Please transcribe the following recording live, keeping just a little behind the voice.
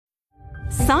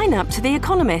Sign up to The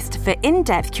Economist for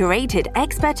in-depth curated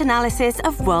expert analysis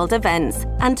of world events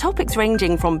and topics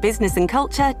ranging from business and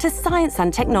culture to science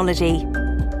and technology.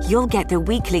 You'll get the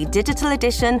weekly digital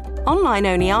edition,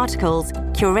 online-only articles,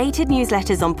 curated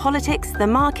newsletters on politics, the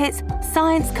markets,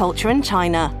 science, culture, and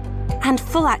China, and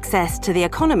full access to The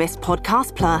Economist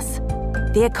Podcast Plus.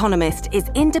 The Economist is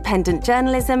independent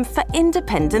journalism for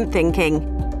independent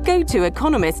thinking. Go to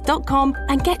economist.com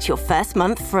and get your first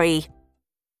month free.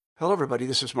 Hello, everybody.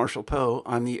 This is Marshall Poe.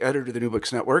 I'm the editor of the New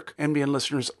Books Network. NBN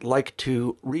listeners like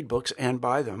to read books and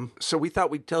buy them. So we thought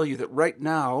we'd tell you that right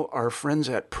now, our friends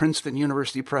at Princeton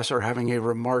University Press are having a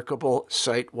remarkable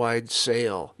site-wide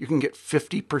sale. You can get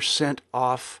 50%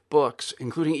 off books,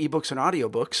 including ebooks and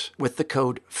audiobooks, with the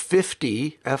code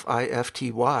 50,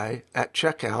 F-I-F-T-Y, at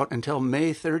checkout until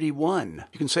May 31.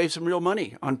 You can save some real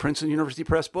money on Princeton University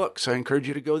Press books. I encourage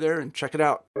you to go there and check it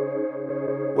out.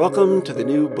 Welcome to the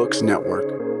New Books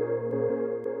Network.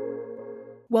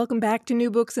 Welcome back to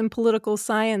New Books in Political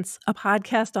Science, a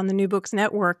podcast on the New Books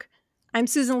Network. I'm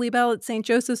Susan Liebel at St.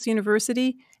 Joseph's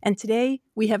University, and today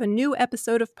we have a new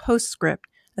episode of Postscript,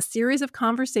 a series of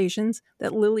conversations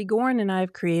that Lily Gorin and I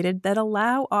have created that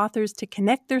allow authors to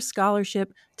connect their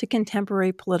scholarship to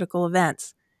contemporary political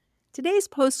events. Today's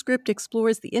Postscript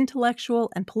explores the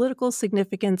intellectual and political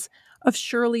significance of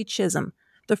Shirley Chisholm,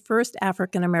 the first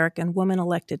African-American woman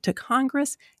elected to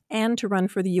Congress and to run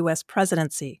for the U.S.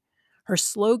 presidency. Her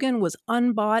slogan was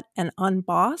 "Unbought and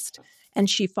Unbossed," and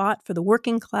she fought for the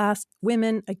working class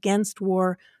women against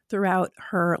war throughout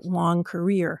her long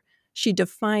career. She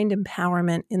defined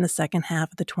empowerment in the second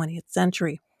half of the 20th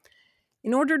century.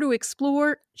 In order to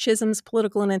explore Chisholm's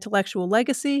political and intellectual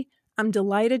legacy, I'm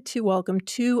delighted to welcome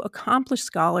two accomplished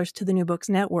scholars to the New Books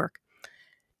Network.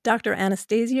 Dr.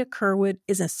 Anastasia Curwood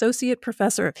is an associate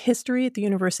professor of history at the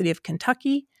University of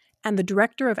Kentucky and the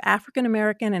director of African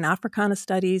American and Africana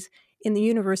Studies in the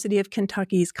University of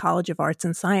Kentucky's College of Arts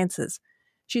and Sciences.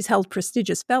 She's held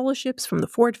prestigious fellowships from the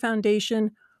Ford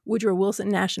Foundation, Woodrow Wilson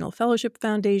National Fellowship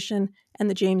Foundation, and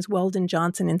the James Weldon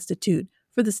Johnson Institute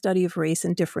for the Study of Race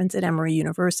and Difference at Emory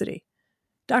University.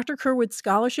 Dr. Curwood's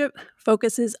scholarship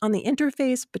focuses on the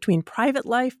interface between private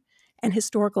life and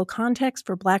historical context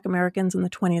for Black Americans in the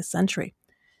 20th century.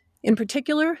 In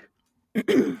particular,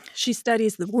 she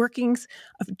studies the workings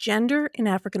of gender in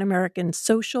African American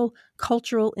social,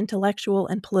 cultural, intellectual,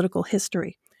 and political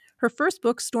history. Her first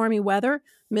book, Stormy Weather,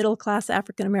 Middle-Class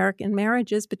African American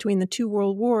Marriages Between the Two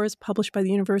World Wars, published by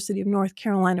the University of North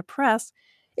Carolina Press,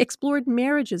 explored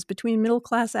marriages between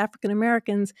middle-class African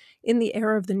Americans in the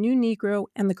era of the New Negro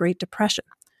and the Great Depression.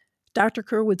 Dr.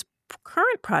 Curwood's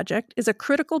current project is a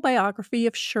critical biography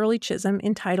of Shirley Chisholm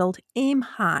entitled Aim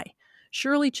High: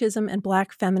 Shirley Chisholm and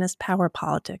Black Feminist Power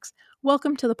Politics.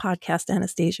 Welcome to the podcast,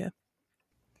 Anastasia.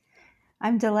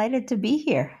 I'm delighted to be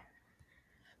here.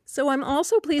 So I'm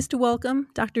also pleased to welcome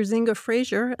Dr. Zinga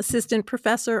Frazier, Assistant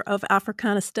Professor of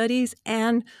Africana Studies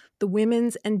and the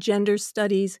Women's and Gender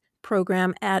Studies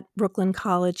program at Brooklyn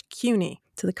College, CUNY,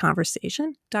 to the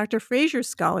conversation. Dr. Frazier's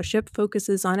scholarship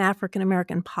focuses on African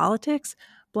American politics,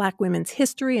 Black women's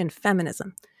history, and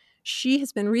feminism. She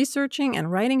has been researching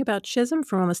and writing about Chisholm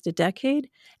for almost a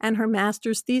decade, and her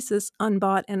master's thesis,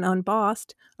 Unbought and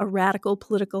Unbossed, A Radical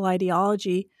Political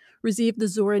Ideology, received the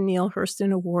Zora Neale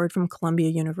Hurston Award from Columbia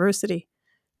University.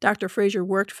 Dr. Frazier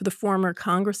worked for the former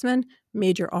Congressman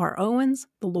Major R. Owens,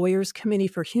 the Lawyers Committee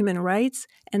for Human Rights,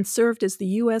 and served as the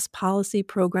U.S. Policy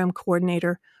Program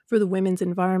Coordinator for the Women's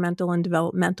Environmental and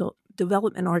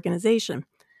Development Organization.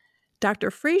 Dr.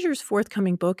 Frazier's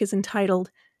forthcoming book is entitled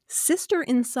Sister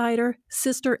Insider,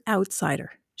 Sister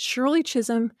Outsider, Shirley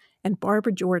Chisholm and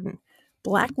Barbara Jordan,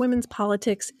 Black Women's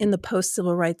Politics in the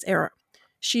Post-Civil Rights Era.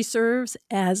 She serves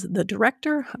as the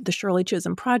director of the Shirley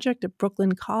Chisholm Project at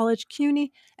Brooklyn College,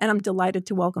 CUNY, and I'm delighted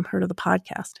to welcome her to the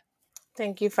podcast.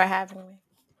 Thank you for having me.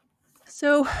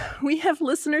 So we have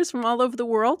listeners from all over the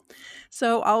world,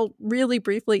 so I'll really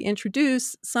briefly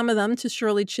introduce some of them to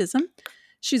Shirley Chisholm.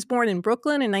 She was born in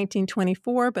Brooklyn in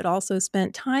 1924, but also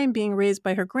spent time being raised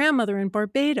by her grandmother in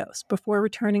Barbados before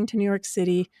returning to New York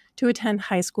City to attend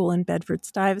high school in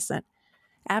Bedford-Stuyvesant.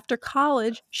 After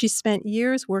college, she spent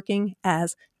years working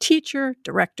as teacher,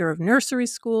 director of nursery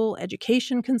school,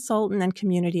 education consultant, and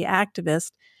community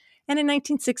activist. And in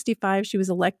 1965, she was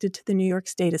elected to the New York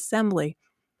State Assembly.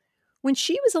 When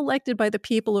she was elected by the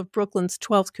people of Brooklyn's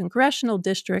 12th Congressional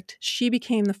District, she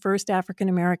became the first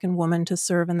African-American woman to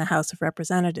serve in the House of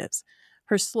Representatives.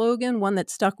 Her slogan, one that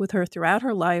stuck with her throughout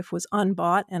her life, was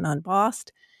 "Unbought and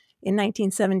Unbossed." In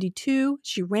 1972,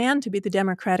 she ran to be the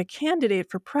Democratic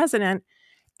candidate for president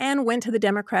and went to the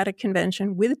Democratic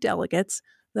Convention with delegates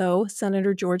though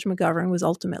Senator George McGovern was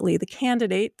ultimately the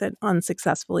candidate that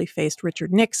unsuccessfully faced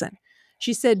Richard Nixon.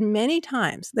 She said many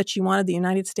times that she wanted the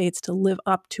United States to live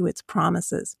up to its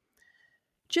promises.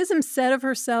 Chisholm said of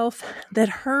herself that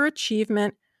her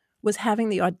achievement was having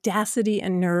the audacity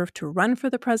and nerve to run for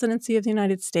the presidency of the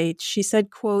United States. She said,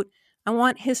 quote, "I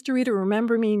want history to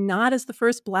remember me not as the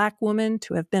first Black woman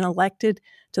to have been elected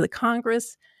to the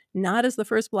Congress, not as the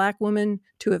first Black woman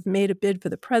to have made a bid for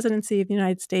the presidency of the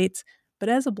United States, but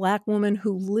as a Black woman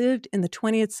who lived in the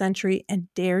 20th century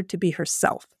and dared to be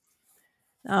herself."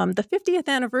 The 50th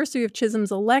anniversary of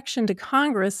Chisholm's election to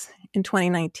Congress in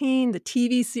 2019, the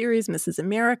TV series Mrs.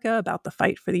 America about the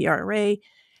fight for the ERA,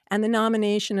 and the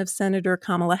nomination of Senator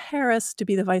Kamala Harris to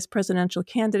be the vice presidential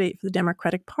candidate for the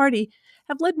Democratic Party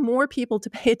have led more people to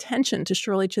pay attention to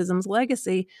Shirley Chisholm's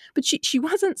legacy, but she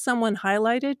wasn't someone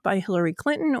highlighted by Hillary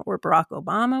Clinton or Barack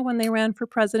Obama when they ran for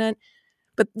president.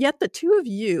 But yet the two of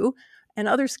you and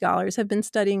other scholars have been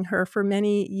studying her for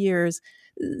many years.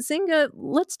 Zinga,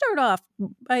 let's start off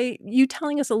by you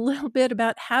telling us a little bit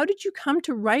about how did you come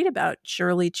to write about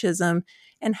Shirley Chisholm,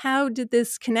 and how did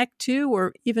this connect to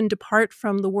or even depart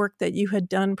from the work that you had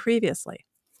done previously?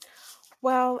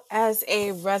 Well, as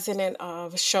a resident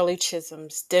of Shirley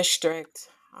Chisholm's district,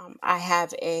 I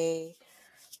have a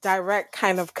direct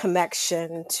kind of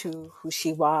connection to who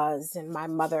she was, and my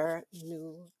mother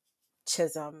knew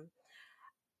Chisholm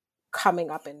coming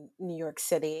up in New York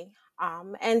City.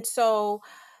 And so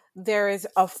there is,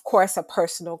 of course, a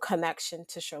personal connection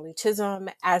to Shirley Chisholm,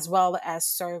 as well as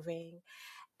serving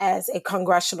as a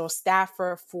congressional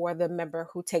staffer for the member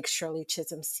who takes Shirley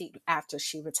Chisholm's seat after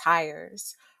she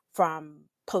retires from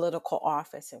political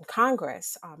office in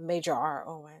Congress, Major R.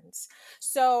 Owens.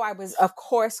 So I was, of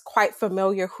course, quite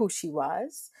familiar who she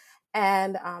was.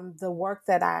 And the work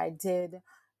that I did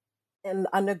in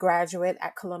undergraduate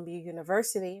at Columbia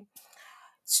University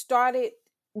started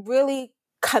really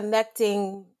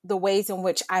connecting the ways in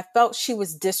which I felt she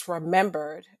was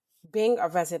disremembered, being a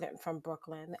resident from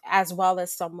Brooklyn, as well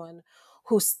as someone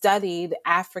who studied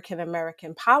African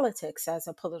American politics as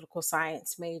a political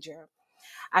science major.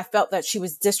 I felt that she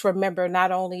was disremembered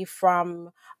not only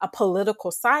from a political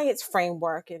science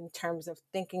framework in terms of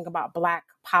thinking about Black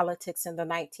politics in the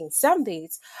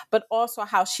 1970s, but also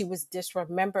how she was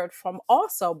disremembered from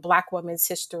also Black women's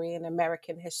history and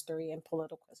American history and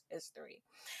political history.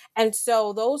 And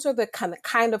so those are the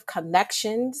kind of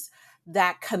connections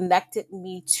that connected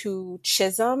me to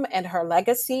Chisholm and her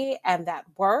legacy and that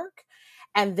work.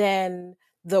 And then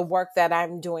the work that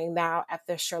I'm doing now at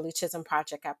the Shirley Chisholm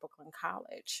Project at Brooklyn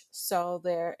College. So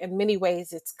there, in many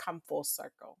ways, it's come full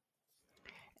circle.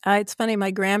 It's funny, my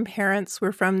grandparents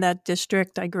were from that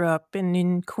district. I grew up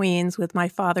in Queens with my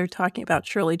father talking about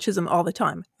Shirley Chisholm all the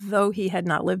time, though he had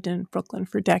not lived in Brooklyn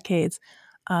for decades.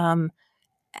 As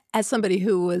somebody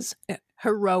who was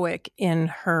heroic in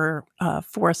her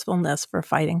forcefulness for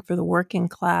fighting for the working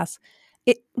class,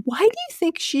 why do you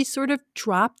think she sort of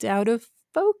dropped out of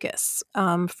focus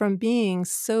from being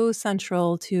so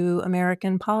central to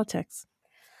American politics?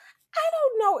 I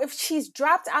don't know if she's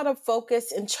dropped out of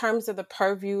focus in terms of the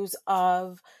purviews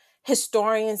of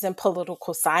historians and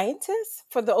political scientists.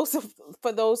 For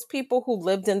those people who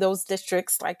lived in those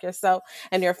districts, like yourself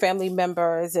and your family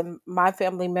members and my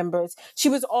family members, she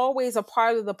was always a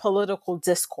part of the political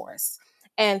discourse.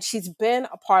 And she's been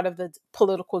a part of the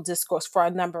political discourse for a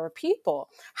number of people.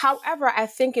 However, I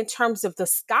think in terms of the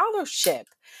scholarship,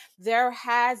 there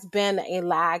has been a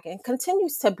lag and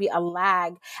continues to be a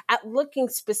lag at looking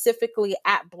specifically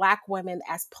at Black women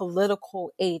as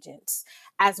political agents,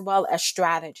 as well as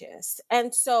strategists.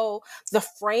 And so the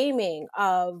framing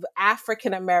of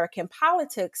African American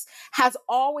politics has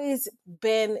always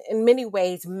been, in many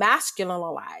ways,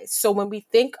 masculinized. So when we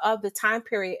think of the time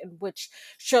period in which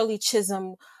Shirley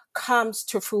Chisholm comes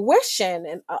to fruition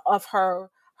and of her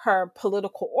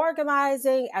political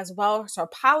organizing as well as her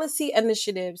policy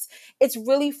initiatives, it's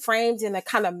really framed in a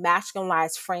kind of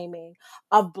masculinized framing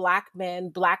of Black men,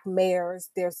 Black mayors.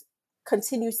 There's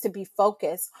continues to be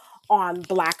focus on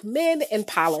Black men in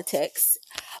politics,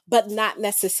 but not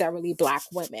necessarily Black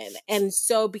women. And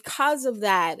so because of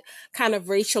that kind of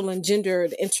racial and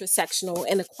gendered intersectional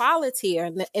inequality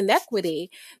or inequity,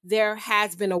 there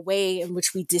has been a way in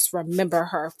which we disremember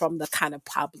her from the kind of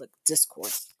public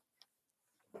discourse.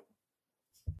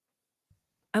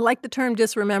 I like the term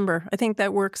disremember. I think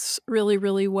that works really,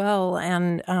 really well.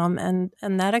 And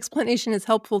that explanation is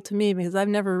helpful to me because I've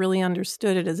never really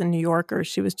understood it as a New Yorker.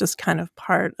 She was just kind of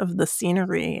part of the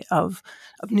scenery of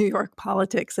New York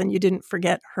politics, and you didn't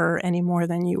forget her any more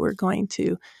than you were going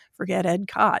to forget Ed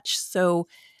Koch. So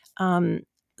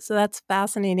So that's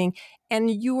fascinating. And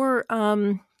your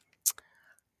uh,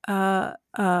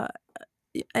 uh,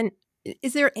 and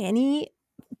is there any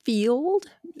field,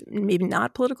 maybe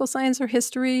not political science or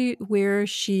history, where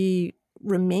she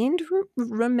remained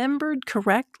remembered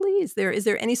correctly? Is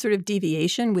there any sort of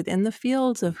deviation within the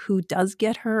fields of who does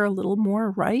get her a little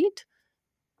more right?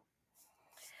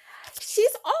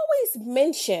 She's always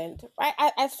mentioned, right?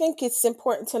 I think it's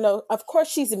important to know, of course,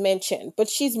 she's mentioned, but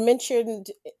she's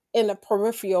mentioned in a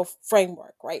peripheral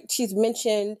framework, right? She's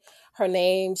mentioned her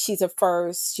name, she's a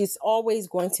first, she's always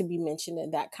going to be mentioned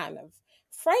in that kind of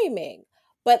framing.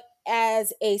 But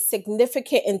as a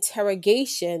significant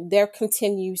interrogation, there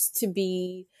continues to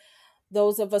be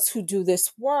those of us who do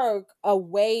this work a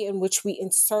way in which we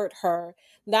insert her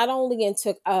not only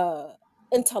into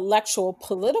intellectual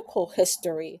political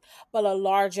history, but a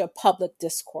larger public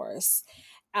discourse.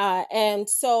 And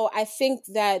so I think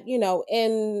that,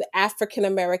 in African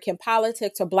American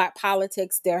politics or Black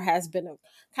politics, there has been a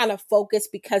kind of focus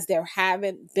because there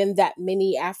haven't been that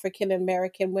many African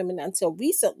American women until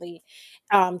recently.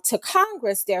 To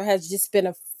Congress, there has just been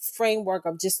a framework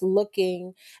of just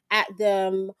looking at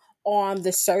them on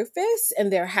the surface,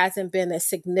 and there hasn't been a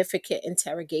significant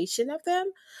interrogation of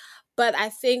them. But I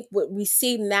think what we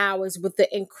see now is with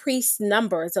the increased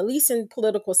numbers, at least in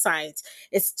political science,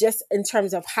 it's just in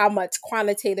terms of how much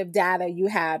quantitative data you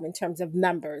have in terms of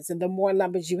numbers. And the more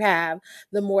numbers you have,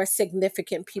 the more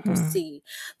significant people see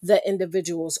the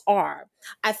individuals are.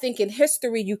 I think in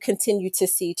history, you continue to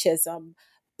see Chisholm,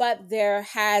 but there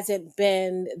hasn't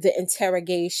been the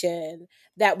interrogation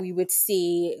that we would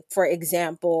see, for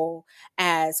example,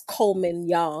 as Coleman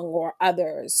Young or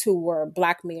others who were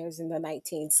Black mayors in the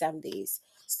 1970s.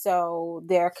 So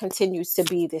there continues to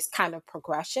be this kind of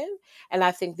progression. And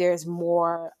I think there's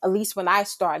more, at least when I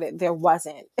started, there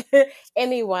wasn't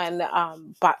anyone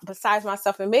but besides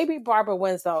myself and maybe Barbara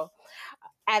Winslow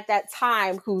at that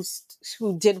time who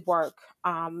did work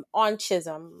on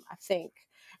Chisholm, I think.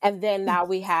 And then now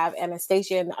we have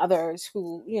Anastasia and others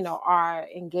who, are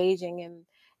engaging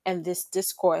in this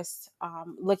discourse,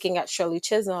 looking at Shirley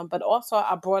Chisholm, but also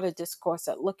a broader discourse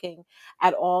at looking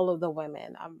at all of the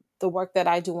women. The work that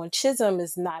I do on Chisholm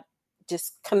is not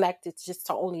just connected just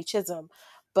to only Chisholm,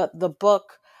 but the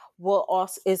book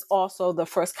is also the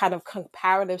first kind of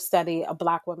comparative study of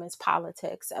Black women's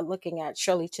politics and looking at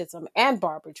Shirley Chisholm and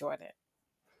Barbara Jordan.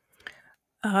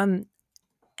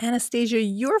 Anastasia,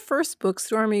 your first book,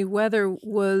 Stormy Weather,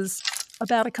 was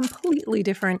about a completely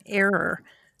different era.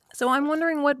 So I'm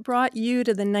wondering what brought you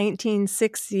to the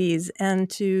 1960s and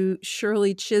to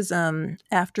Shirley Chisholm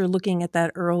after looking at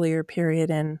that earlier period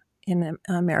in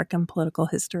American political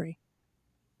history.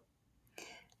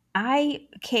 I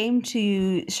came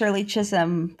to Shirley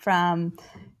Chisholm from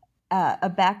a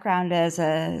background as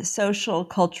a social,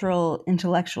 cultural,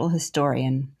 intellectual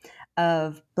historian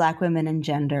of Black women and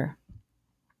gender.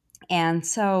 And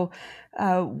so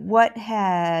what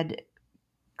had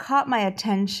caught my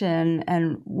attention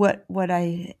and what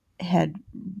I had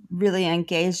really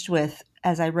engaged with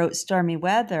as I wrote Stormy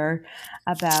Weather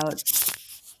about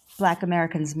Black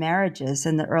Americans' marriages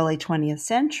in the early 20th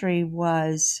century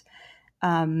was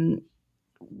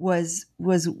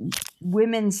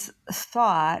women's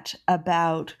thought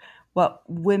about what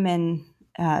women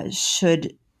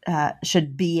should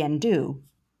be and do.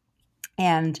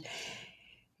 And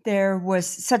there was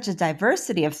such a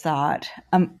diversity of thought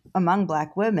among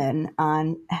Black women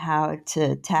on how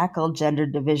to tackle gender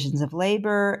divisions of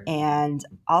labor and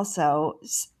also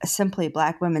simply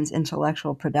Black women's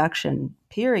intellectual production,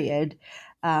 period,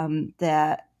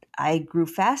 that I grew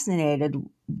fascinated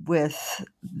with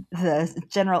the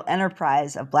general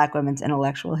enterprise of Black women's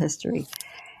intellectual history,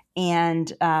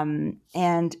 and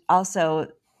also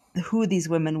who these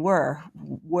women were,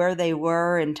 where they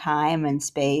were in time and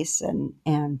space, and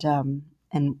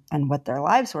what their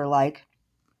lives were like.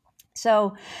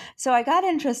 So I got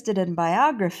interested in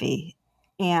biography,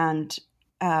 and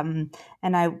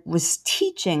I was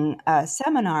teaching a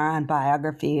seminar on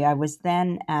biography. I was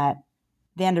then at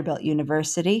Vanderbilt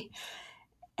University,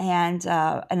 and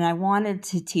I wanted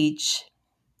to teach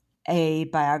a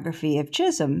biography of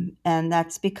Chisholm, and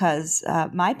that's because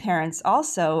my parents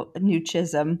also knew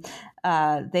Chisholm.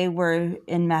 They were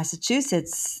in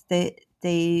Massachusetts.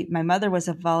 My mother was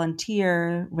a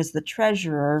volunteer, was the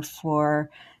treasurer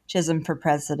for Chisholm for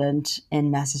President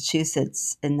in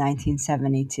Massachusetts in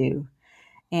 1972,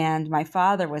 and my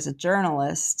father was a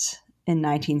journalist in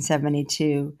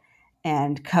 1972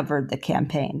 and covered the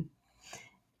campaign.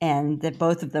 And that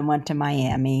both of them went to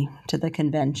Miami to the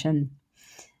convention.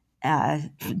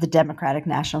 The Democratic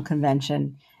National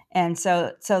Convention. And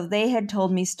so they had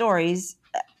told me stories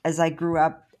as I grew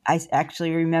up, I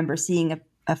actually remember seeing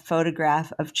a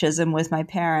photograph of Chisholm with my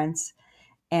parents,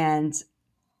 and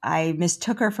I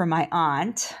mistook her for my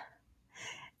aunt.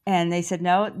 And they said,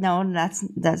 no,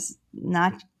 that's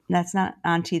not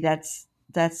Auntie.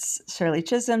 That's Shirley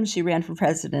Chisholm. She ran for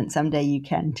president. Someday you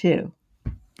can too.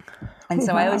 And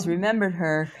so I always remembered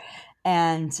her,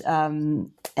 and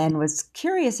was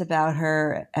curious about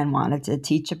her and wanted to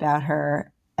teach about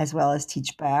her as well as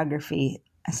teach biography.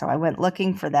 So I went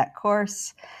looking for that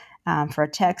course for a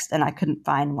text, and I couldn't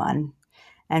find one.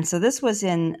 And so this was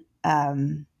in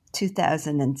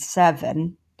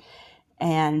 2007,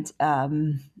 and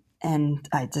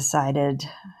I decided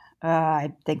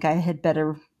I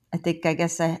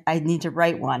guess I need to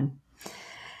write one.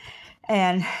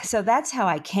 And so that's how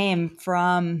I came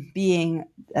from being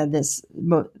a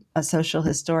social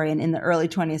historian in the early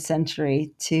 20th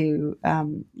century to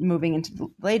moving into the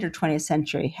later 20th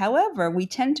century. However, we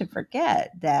tend to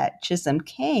forget that Chisholm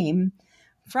came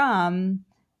from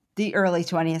the early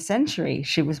 20th century.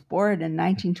 She was born in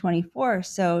 1924,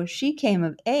 so she came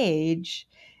of age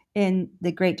in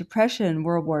the Great Depression,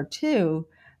 World War II,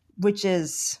 which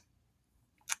is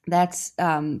those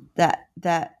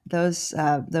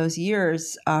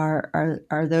years are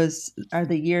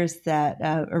the years that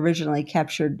originally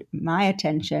captured my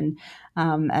attention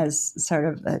as sort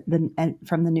of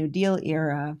from the New Deal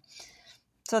era.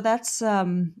 So that's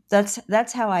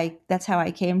how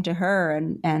I came to her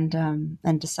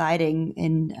and deciding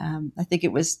in I think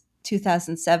it was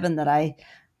 2007 that I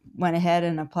went ahead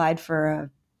and applied for a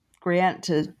grant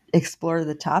to explore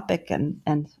the topic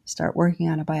and start working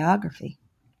on a biography.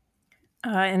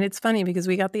 And it's funny because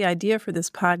we got the idea for this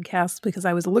podcast because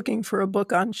I was looking for a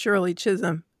book on Shirley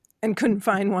Chisholm and couldn't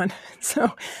find one.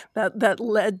 So that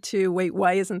led to, wait,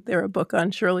 why isn't there a book on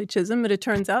Shirley Chisholm? But it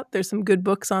turns out there's some good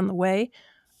books on the way.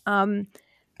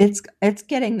 It's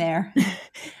getting there.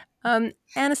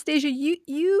 Anastasia,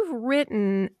 you've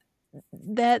written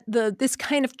that this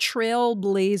kind of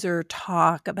trailblazer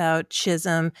talk about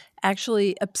Chisholm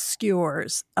actually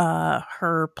obscures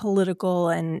her political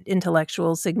and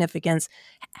intellectual significance.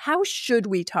 How should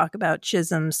we talk about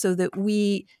Chisholm so that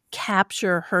we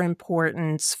capture her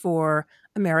importance for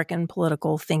American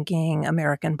political thinking,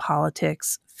 American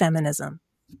politics, feminism?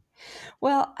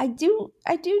 Well, I do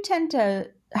tend to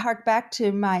hark back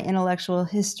to my intellectual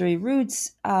history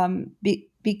roots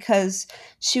because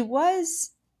she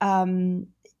was, in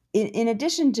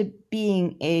addition to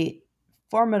being a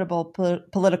formidable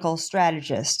political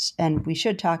strategist, and we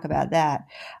should talk about that,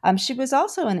 she was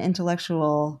also an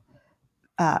intellectual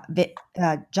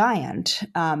giant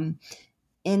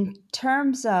in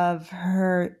terms of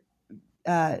her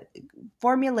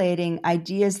formulating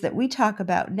ideas that we talk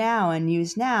about now and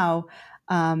use now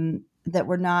that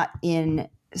were not in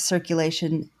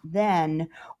circulation then,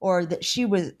 or that she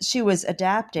was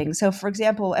adapting. So, for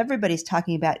example, everybody's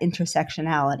talking about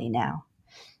intersectionality now,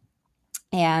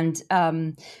 and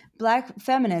Black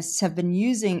feminists have been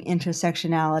using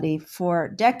intersectionality for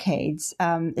decades.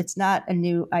 It's not a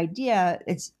new idea.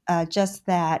 It's just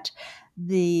that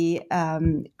the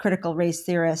critical race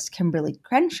theorist Kimberly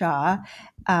Crenshaw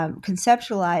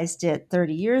conceptualized it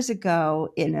 30 years ago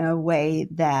in a way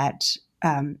that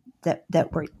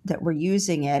we're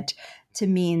using it to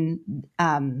mean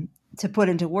to put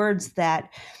into words that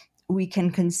we can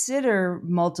consider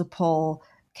multiple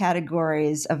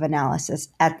categories of analysis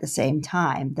at the same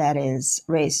time. That is,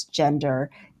 race, gender,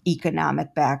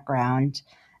 economic background,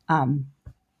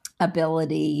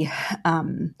 ability,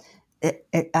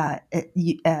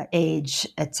 age,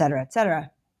 et cetera, et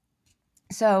cetera.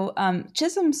 So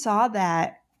Chisholm saw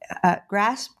that,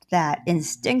 grasped that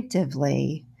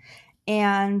instinctively,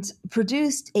 and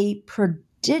produced a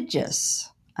prodigious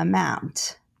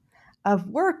amount of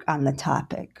work on the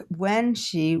topic when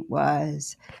she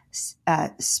was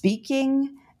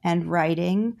speaking and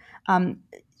writing.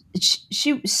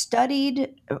 She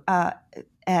studied at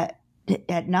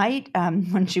night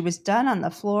when she was done on the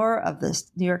floor of the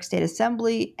New York State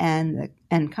Assembly and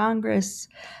Congress.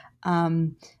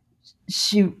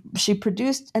 She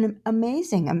produced an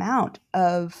amazing amount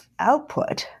of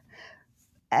output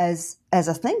as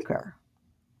a thinker,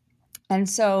 and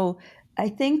so I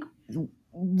think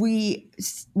we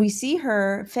see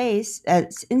her face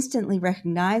as instantly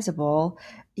recognizable.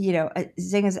 You know,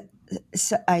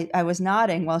 I was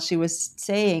nodding while she was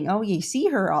saying, "Oh, you see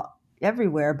her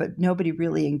everywhere," but nobody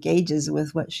really engages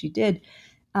with what she did.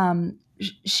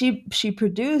 She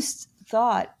produced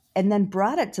thought and then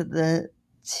brought it to the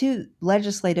two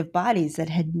legislative bodies that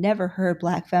had never heard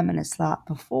Black feminist thought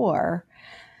before.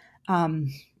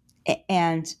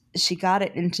 And she got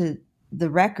it into the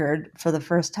record for the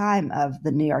first time of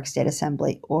the New York State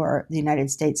Assembly or the United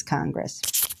States Congress.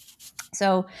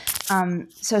 So,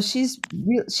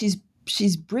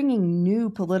 she's bringing new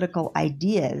political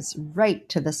ideas right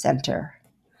to the center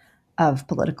of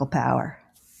political power.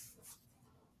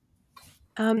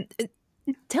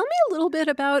 Tell me a little bit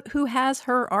about who has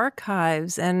her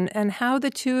archives and how the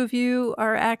two of you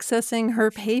are accessing her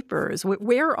papers.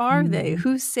 Where are they?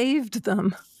 Who saved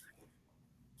them?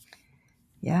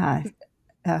 Yeah.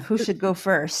 Who should go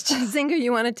first? Zinga,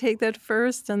 you want to take that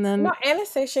first, and then No,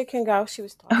 Anastasia can go. She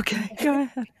was talking. Okay, go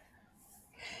ahead.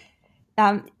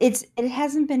 It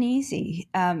hasn't been easy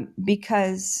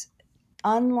because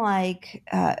unlike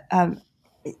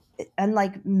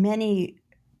many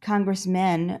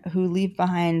congressmen who leave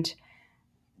behind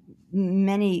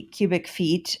many cubic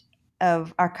feet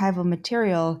of archival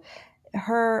material,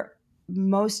 her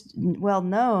most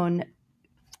well-known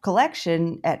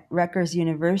collection at Rutgers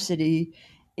University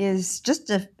is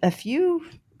just a few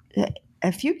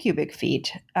cubic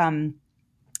feet.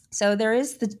 So there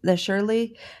is the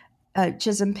Shirley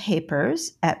Chisholm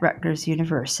papers at Rutgers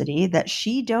University that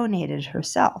she donated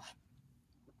herself.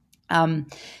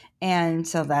 And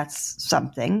so that's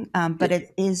something, but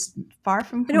it is far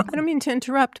from. I don't mean to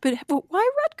interrupt, but why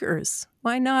Rutgers?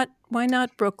 Why not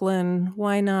Brooklyn?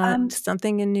 Why not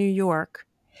something in New York?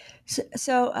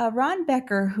 So Ron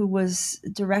Becker, who was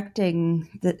directing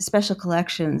the special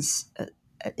collections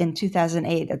in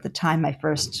 2008, at the time I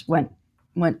first went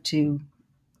to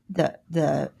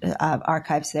the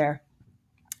archives there,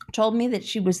 told me that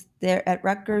she was there at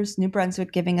Rutgers, New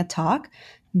Brunswick, giving a talk,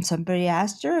 and somebody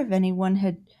asked her if anyone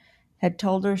had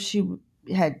told her she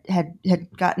had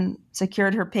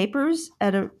secured her papers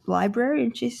at a library,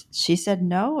 and she said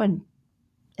no, and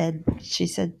she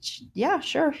said, yeah,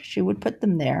 sure, she would put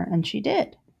them there, and she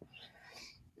did.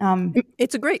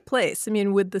 It's a great place. I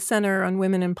mean, with the Center on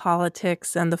Women in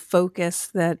Politics and the focus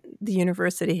that the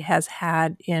university has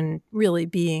had in really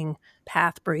being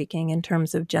path-breaking in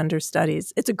terms of gender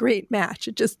studies, it's a great match.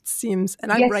 It just seems,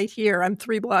 and I'm right here. I'm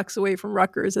 3 blocks away from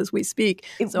Rutgers as we speak.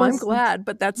 I'm glad,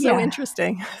 but that's so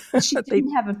interesting. She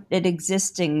didn't have an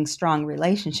existing strong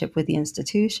relationship with the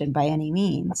institution by any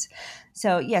means.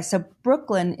 So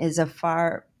Brooklyn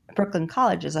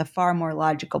College is a far more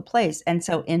logical place. And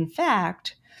so, in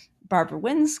fact, Barbara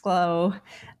Winslow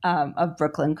of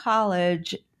Brooklyn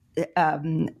College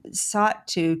sought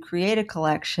to create a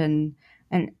collection.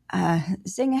 And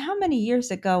Zinga, how many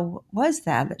years ago was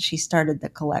that she started the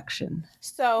collection?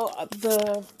 So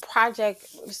the project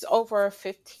was over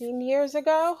 15 years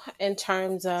ago in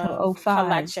terms of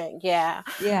collection. Yeah.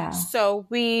 So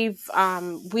we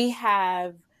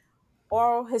have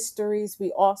oral histories.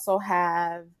 We also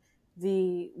have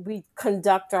we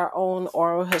conduct our own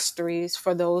oral histories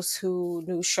for those who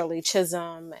knew Shirley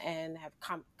Chisholm and have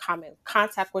come in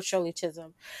contact with Shirley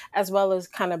Chisholm, as well as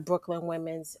kind of Brooklyn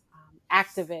women's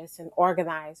activists and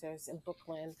organizers in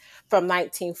Brooklyn from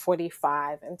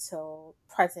 1945 until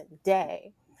present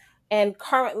day. And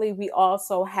currently we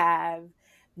also have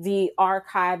the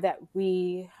archive that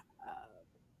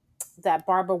that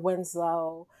Barbara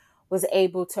Winslow was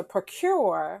able to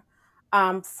procure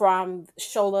from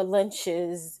Shola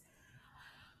Lynch's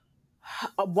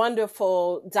a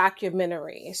wonderful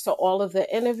documentary. So all of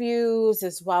the interviews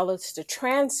as well as the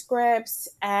transcripts.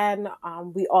 And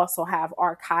we also have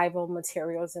archival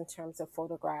materials in terms of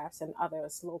photographs and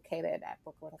others located at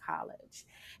Brooklyn College.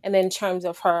 And in terms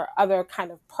of her other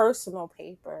kind of personal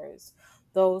papers,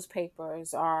 those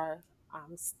papers are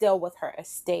still with her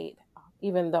estate,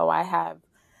 even though I have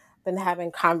been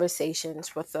having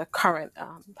conversations with the current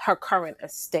her current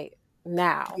estate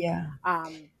now.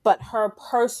 But her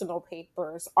personal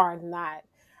papers are not.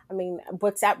 I mean,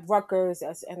 what's at Rutgers,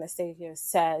 as Anastasia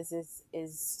says,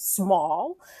 is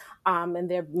small, and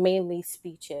they're mainly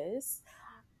speeches.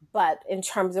 But in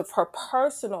terms of her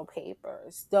personal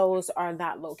papers, those are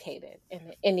not located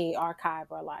in any archive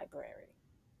or library.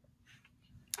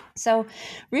 So,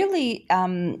 really,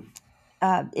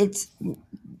 it's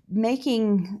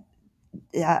making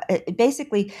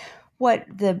basically what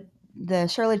the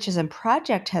Shirley Chisholm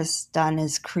Project has done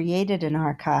is created an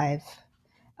archive,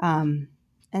 and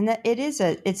that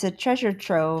it's a treasure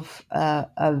trove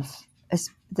of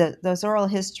those oral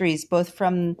histories, both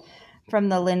from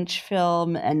the Lynch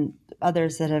film and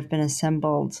others that have been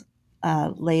assembled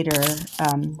later,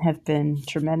 have been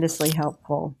tremendously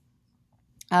helpful.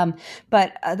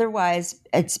 But otherwise,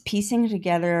 it's piecing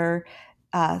together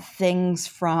things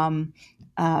from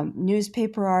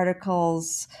newspaper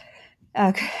articles,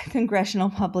 congressional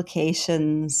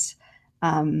publications,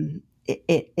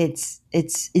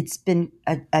 it's been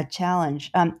a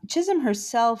challenge. Chisholm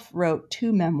herself wrote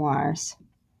 2 memoirs,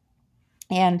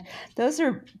 and those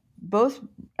are both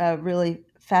really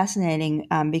fascinating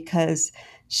because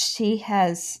she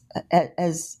has,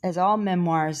 as all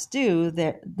memoirs do,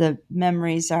 the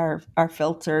memories are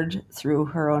filtered through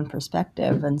her own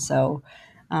perspective, and so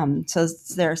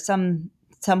there are some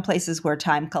places where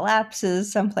time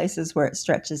collapses, some places where it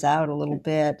stretches out a little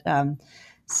bit,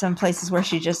 some places where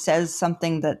she just says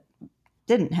something that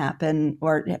didn't happen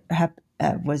or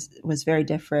was very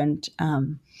different,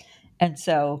 and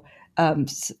so.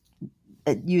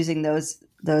 Using those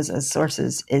as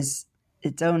sources is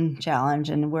its own challenge,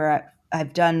 and where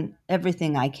I've done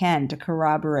everything I can to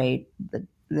corroborate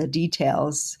the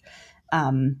details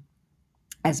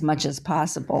as much as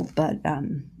possible, but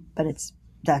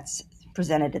that's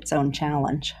presented its own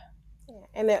challenge.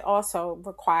 And it also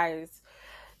requires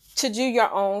to do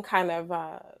your own kind of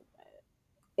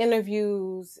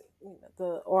interviews,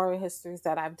 the oral histories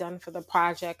that I've done for the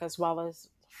project, as well as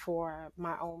for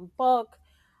my own book.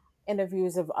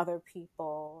 Interviews of other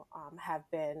people have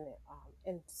been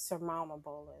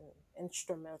insurmountable and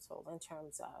instrumental in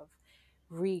terms of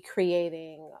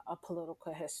recreating a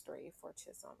political history for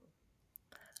Chisholm.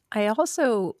 I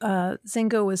also,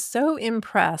 Zinga was so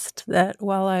impressed that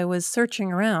while I was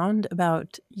searching around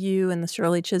about you and the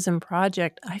Shirley Chisholm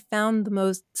project, I found the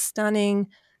most stunning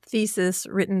thesis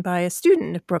written by a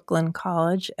student at Brooklyn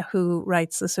College who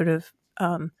writes a sort of,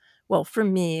 well, for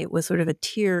me, it was sort of a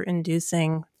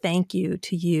tear-inducing thank you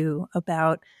to you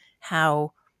about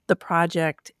how the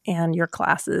project and your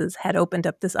classes had opened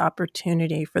up this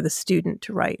opportunity for the student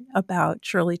to write about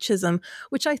Shirley Chisholm,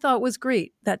 which I thought was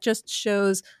great. That just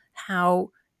shows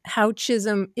how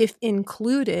Chisholm, if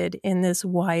included in this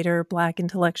wider Black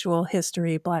intellectual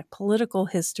history, Black political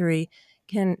history,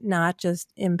 can not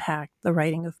just impact the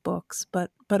writing of books, but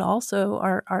also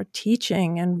our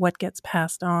teaching and what gets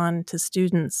passed on to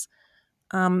students.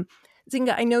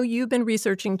 Zinga, I know you've been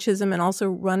researching Chisholm and also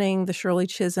running the Shirley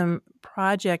Chisholm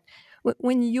project.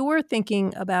 When you're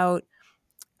thinking about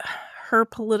her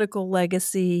political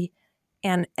legacy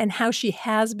and how she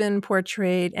has been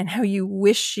portrayed and how you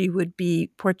wish she would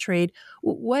be portrayed,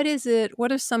 what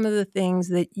are some of the things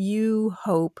that you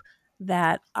hope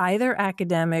that either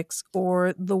academics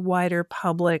or the wider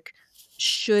public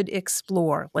should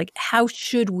explore? Like, how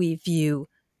should we view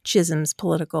Chisholm's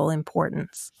political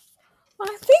importance? Well,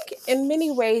 I think in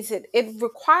many ways it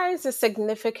requires a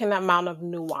significant amount of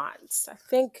nuance. I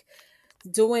think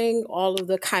doing all of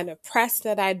the kind of press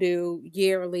that I do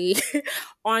yearly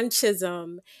on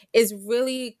Chisholm is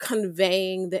really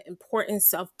conveying the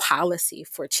importance of policy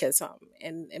for Chisholm.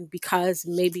 And because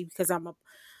I'm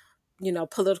a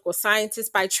political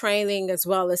scientist by training, as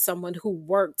well as someone who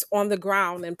worked on the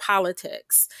ground in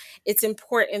politics, it's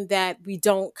important that we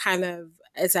don't kind of,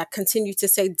 as I continue to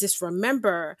say,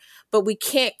 disremember, but we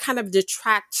can't kind of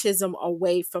detract Chisholm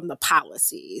away from the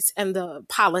policies and the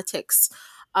politics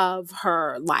of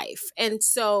her life. And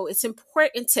so it's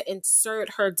important to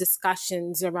insert her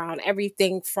discussions around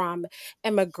everything from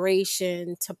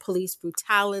immigration to police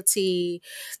brutality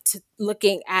to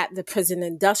looking at the prison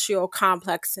industrial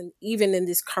complex, and even in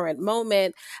this current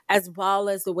moment, as well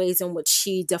as the ways in which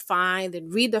she defined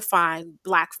and redefined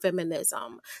Black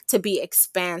feminism to be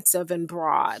expansive and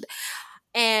broad.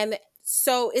 And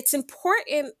so it's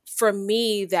important for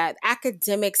me that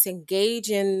academics engage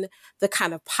in the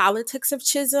kind of politics of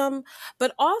Chisholm,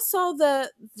 but also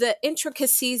the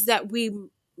intricacies that we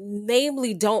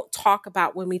namely don't talk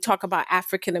about when we talk about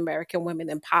African American women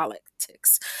in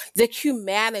politics. The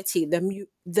humanity, the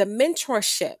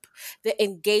mentorship, the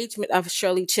engagement of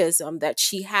Shirley Chisholm that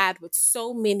she had with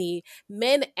so many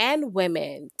men and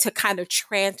women to kind of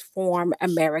transform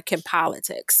American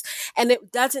politics. And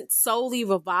it doesn't solely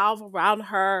revolve around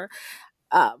her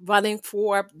running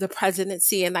for the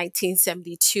presidency in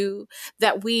 1972,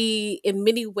 that we in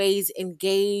many ways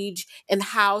engage in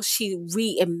how she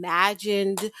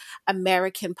reimagined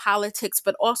American politics,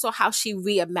 but also how she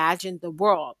reimagined the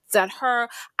world. That her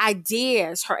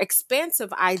ideas, her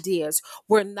expansive ideas,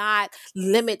 were not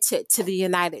limited to the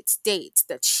United States,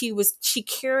 that she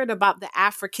cared about the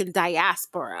African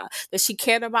diaspora, that she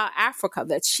cared about Africa,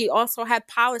 that she also had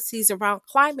policies around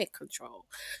climate control.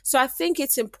 So I think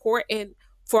it's important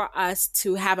for us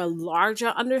to have a larger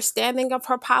understanding of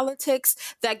her politics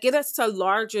that get us to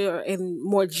larger and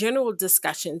more general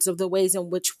discussions of the ways in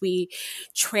which we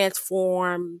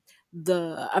transform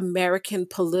the American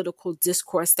political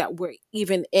discourse that we're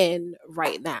even in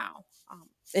right now.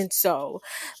 And so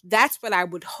that's what I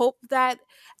would hope that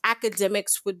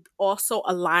academics would also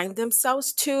align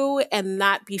themselves to, and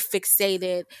not be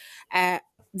fixated at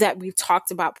that we've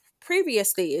talked about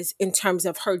previously, is in terms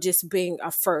of her just being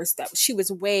a first, that she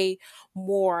was way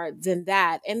more than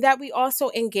that. And that we also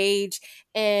engage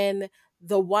in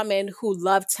the woman who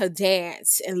loved to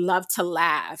dance and loved to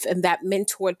laugh, and that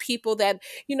mentored people that,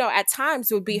 at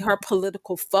times would be her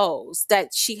political foes,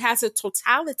 that she has a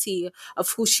totality of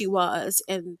who she was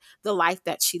and the life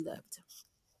that she lived.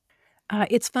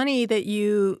 It's funny that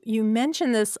you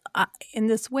mention this in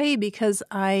this way, because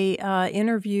I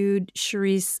interviewed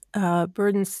Charisse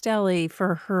Burden-Stelly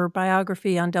for her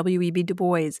biography on W.E.B. Du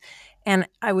Bois, and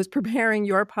I was preparing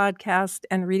your podcast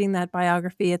and reading that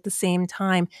biography at the same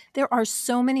time. There are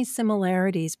so many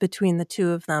similarities between the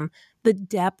two of them: the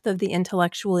depth of the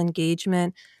intellectual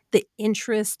engagement, the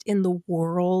interest in the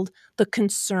world, the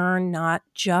concern not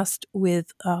just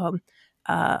with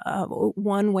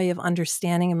one way of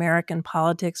understanding American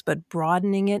politics, but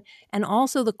broadening it, and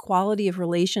also the quality of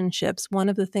relationships. One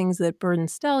of the things that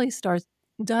Burden-Stelly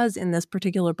does in this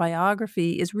particular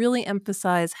biography is really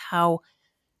emphasize how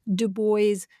Du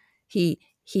Bois, he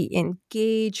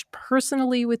engaged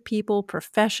personally with people,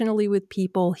 professionally with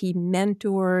people, he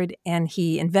mentored, and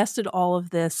he invested all of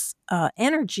this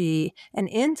energy and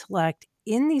intellect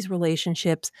in these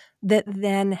relationships that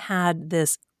then had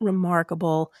this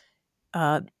remarkable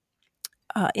uh,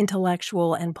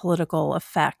 intellectual and political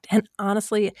effect. And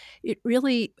honestly, it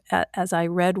really, as I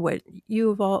read what you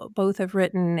have both have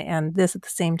written and this at the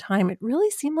same time, it really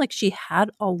seemed like she had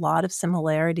a lot of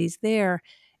similarities there.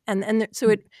 So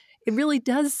it really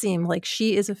does seem like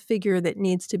she is a figure that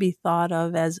needs to be thought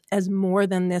of as more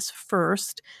than this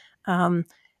first. Um,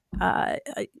 uh,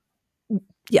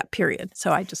 yeah, period.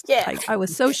 So Yeah. I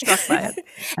was so struck by it.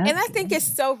 And I think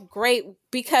it's so great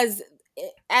because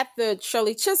at the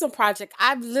Shirley Chisholm Project,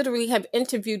 I've literally have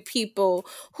interviewed people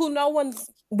who no one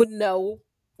would know.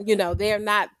 They're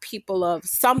not people of,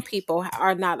 some people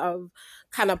are not of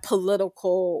kind of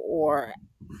political or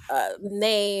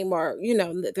name, or,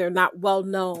 they're not well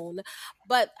known.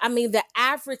 But I mean, the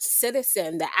average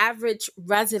citizen, the average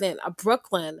resident of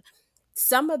Brooklyn,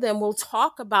 some of them will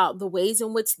talk about the ways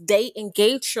in which they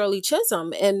engaged Shirley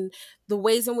Chisholm and the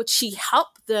ways in which she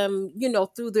helped them,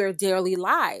 through their daily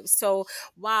lives. So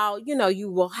while, you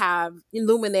will have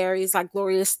luminaries like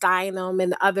Gloria Steinem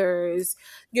and others,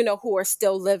 who are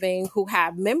still living, who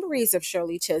have memories of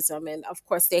Shirley Chisholm. And of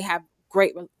course, they have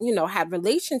great, had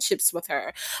relationships with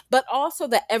her, but also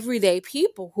the everyday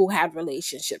people who had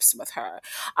relationships with her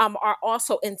are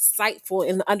also insightful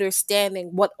in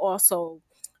understanding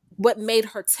what made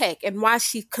her tick and why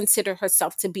she considered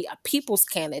herself to be a people's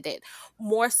candidate,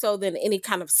 more so than any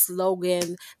kind of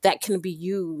slogan that can be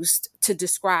used to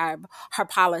describe her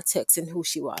politics and who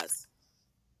she was.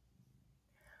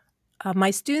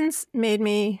 My students made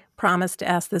me promise to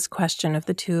ask this question of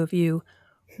the two of you.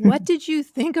 What did you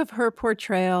think of her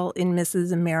portrayal in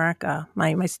Mrs. America?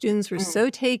 My students were so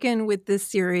taken with this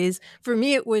series. For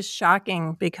me, it was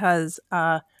shocking because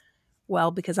I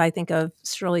think of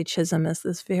Shirley Chisholm as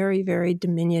this very, very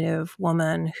diminutive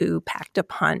woman who packed a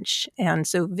punch. And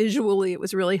so visually, it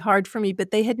was really hard for me.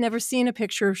 But they had never seen a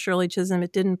picture of Shirley Chisholm.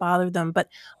 It didn't bother them. But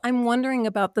I'm wondering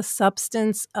about the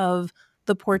substance of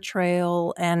the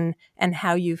portrayal and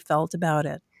how you felt about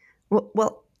it.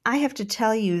 Well, I have to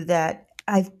tell you that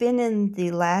I've been in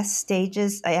the last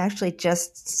stages. I actually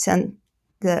just sent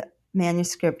the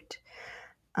manuscript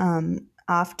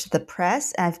off to the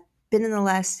press. I've been in the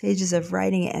last stages of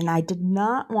writing it, and I did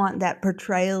not want that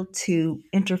portrayal to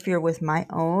interfere with my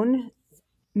own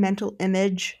mental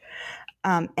image,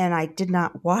 and I did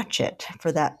not watch it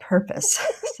for that purpose.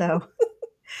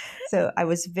 So I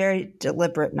was very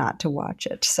deliberate not to watch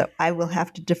it. So I will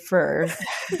have to defer.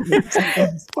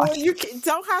 Well, you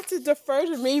don't have to defer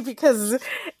to me, because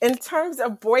in terms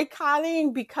of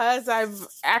boycotting, because I've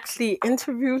actually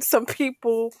interviewed some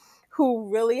people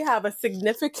who really have a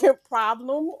significant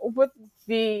problem with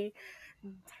the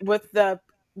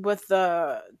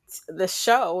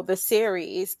show, the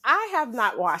series. I have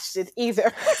not watched it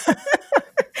either.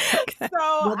 Okay.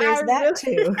 So there's that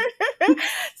too.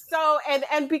 So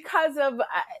and because of,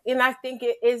 and I think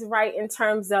it is right in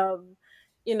terms of,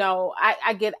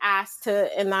 I get asked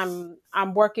to, and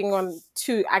I'm working on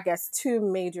two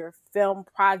major film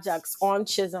projects on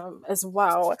Chisholm as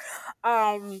well.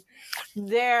 I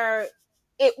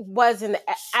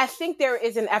think there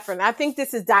is an effort. And I think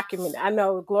this is documented. I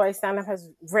know Gloria Steinem has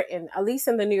written, at least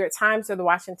in the New York Times or the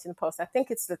Washington Post, I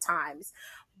think it's the Times,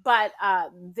 but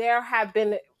there have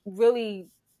been really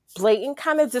blatant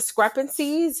kind of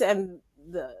discrepancies and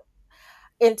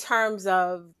in terms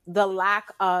of the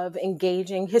lack of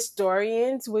engaging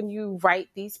historians when you write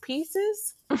these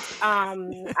pieces.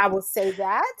 I will say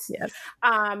that. Yes.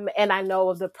 And I know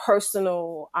of the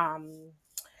personal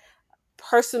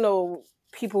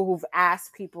people who've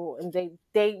asked people, and they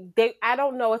I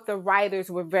don't know if the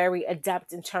writers were very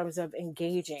adept in terms of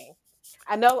engaging.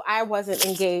 I know I wasn't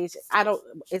engaged. I don't,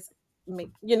 it's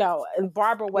me, and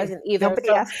Barbara wasn't either. Nobody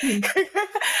So, asked me.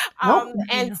 Nope.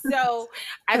 and so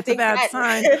I That's a think bad that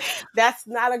sign. that's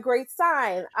not a great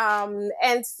sign.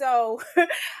 And so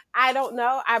I don't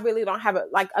know. I really don't have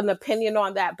an opinion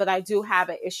on that, but I do have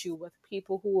an issue with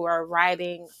people who are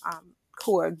writing,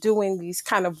 who are doing these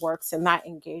kind of works and not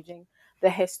engaging the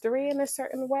history in a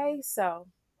certain way. So,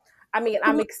 I mean,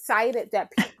 I'm excited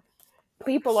that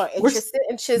people are interested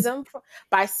in Chisholm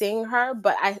by seeing her,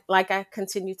 but I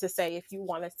continue to say, if you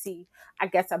want to see, I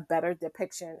guess, a better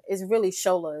depiction, is really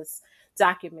Shola's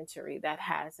documentary that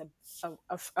has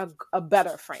a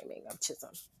better framing of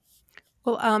Chisholm.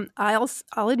 Well,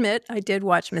 I'll admit I did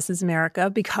watch Mrs.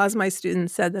 America because my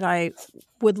students said that I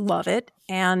would love it,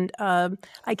 and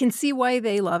I can see why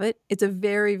they love it. It's a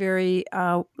very, very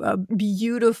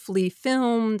beautifully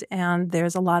filmed, and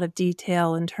there's a lot of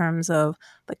detail in terms of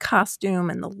the costume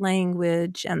and the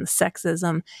language and the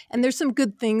sexism. And there's some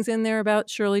good things in there about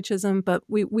Shirley Chisholm, but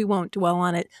we won't dwell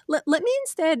on it. Let me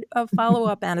instead follow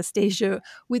up, Anastasia,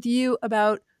 with you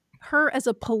about her as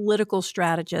a political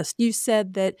strategist. You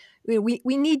said that we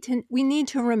need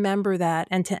to remember that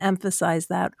and to emphasize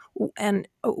that. And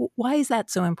why is that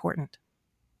so important?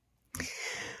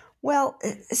 Well,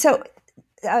 so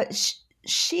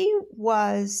she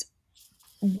was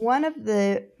one of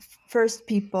the first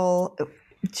people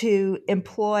to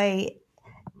employ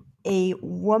a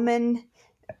woman,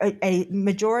 a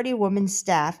majority woman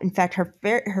staff. In fact, her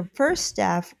first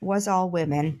staff was all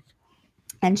women.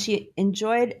 And she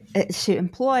employed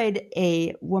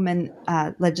a woman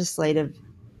legislative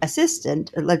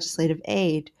assistant, or legislative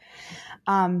aide,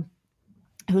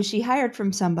 who she hired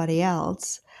from somebody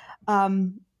else.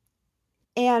 And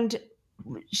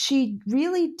she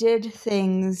really did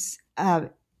things in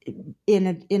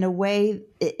an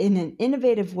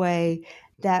innovative way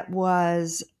that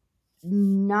was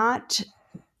not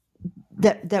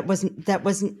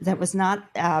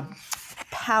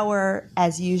power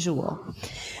as usual.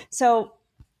 So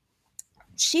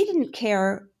she didn't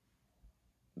care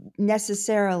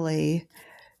necessarily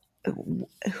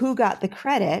who got the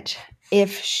credit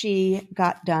if she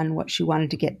got done what she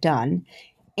wanted to get done.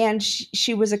 And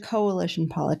she was a coalition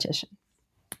politician.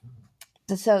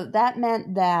 So that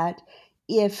meant that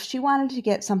if she wanted to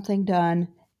get something done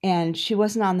and she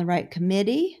wasn't on the right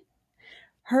committee,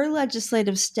 her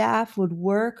legislative staff would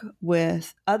work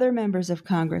with other members of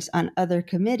Congress on other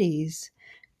committees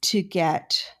to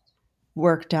get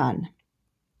work done.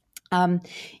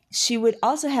 She would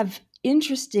also have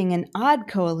interesting and odd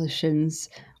coalitions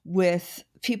with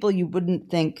people you wouldn't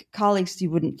think, colleagues you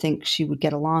wouldn't think she would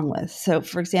get along with. So,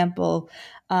 for example,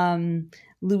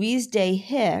 Louise Day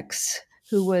Hicks,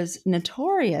 who was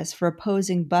notorious for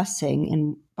opposing busing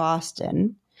in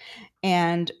Boston,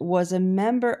 and was a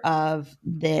member of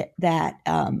the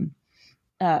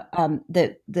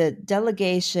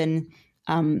delegation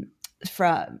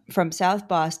from South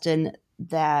Boston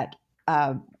that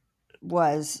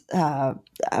was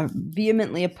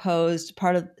vehemently opposed.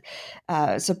 Part of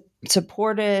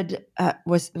supported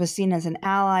was seen as an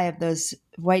ally of those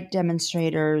white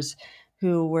demonstrators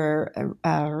who were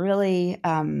really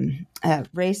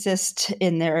racist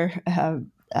in their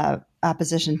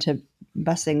opposition to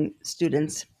busing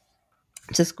students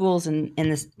to schools in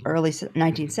the early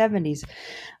 1970s.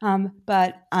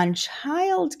 But on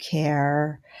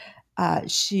childcare,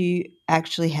 she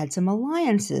actually had some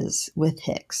alliances with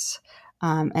Hicks,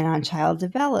 and on child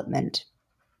development.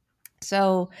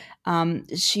 So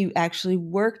she actually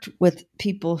worked with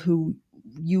people who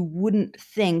you wouldn't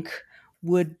think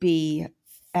would be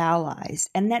allies.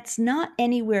 And that's not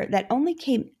anywhere, that only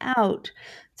came out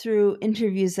through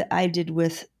interviews that I did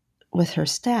with her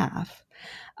staff.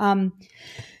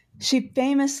 She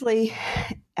famously,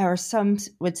 or some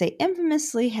would say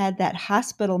infamously, had that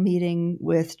hospital meeting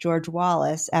with George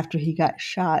Wallace after he got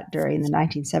shot during the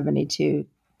 1972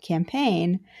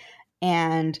 campaign.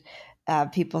 And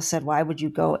people said, why would you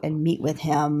go and meet with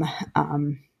him?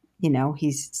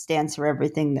 He stands for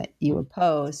everything that you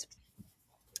oppose.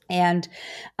 And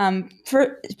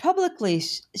publicly,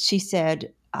 she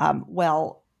said,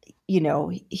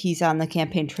 he's on the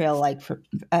campaign trail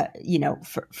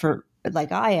for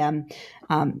like I am,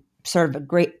 sort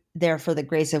of there for the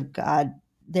grace of God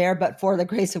there, but for the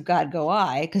grace of God go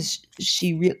I, because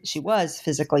she was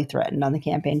physically threatened on the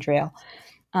campaign trail.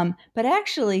 But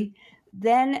actually,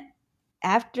 then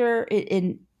after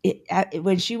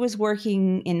when she was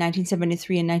working in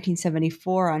 1973 and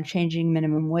 1974 on changing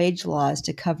minimum wage laws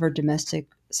to cover domestic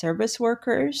service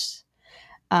workers,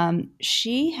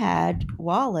 she had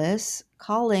Wallace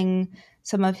calling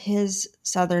some of his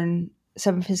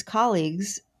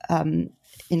colleagues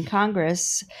in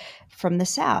Congress from the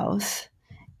South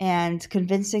and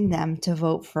convincing them to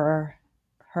vote for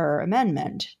her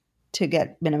amendment to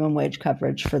get minimum wage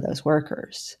coverage for those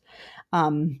workers,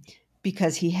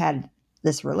 because he had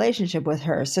this relationship with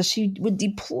her. So she would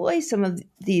deploy some of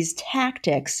these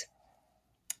tactics,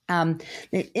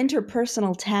 the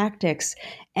interpersonal tactics,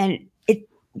 and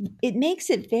it makes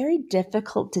it very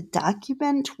difficult to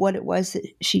document what it was that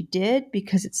she did,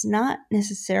 because it's not in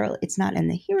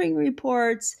the hearing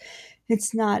reports,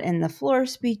 it's not in the floor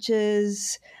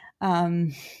speeches.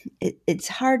 It's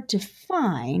hard to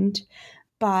find,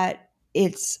 but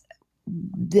it's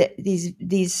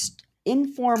these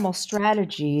informal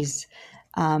strategies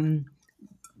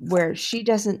where she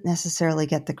doesn't necessarily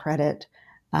get the credit,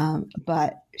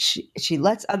 but she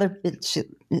lets it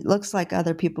looks like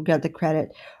other people get the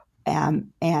credit,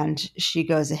 and she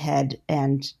goes ahead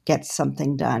and gets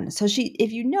something done. So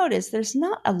if you notice, there's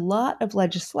not a lot of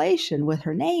legislation with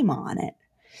her name on it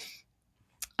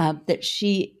that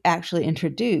she actually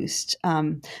introduced.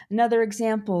 Another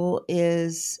example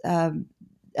is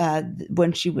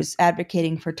when she was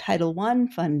advocating for Title I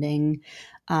funding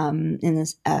in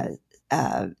this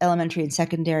Elementary and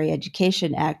Secondary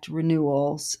Education Act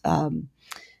renewals in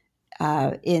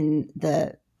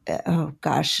the I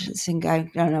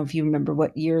don't know if you remember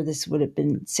what year this would have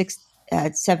been,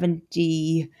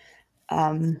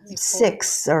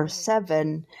 76 or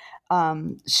 7.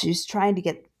 She's trying to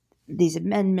get these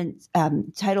amendments,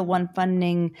 Title I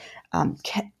funding,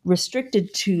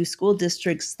 restricted to school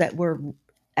districts that were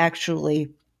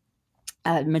actually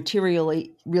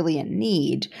materially really in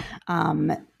need,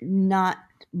 not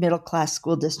middle-class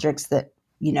school districts that,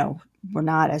 were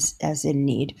not as in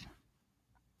need.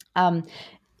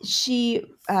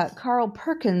 Carl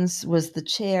Perkins was the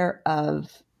chair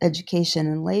of Education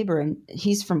and Labor, and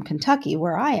he's from Kentucky,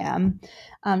 where I am.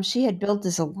 She had built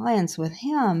this alliance with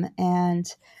him, and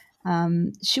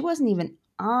she wasn't even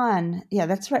on. Yeah,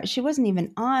 that's right. She wasn't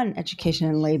even on Education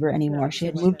and Labor anymore. She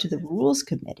had moved to the Rules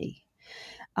Committee,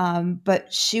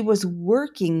 but she was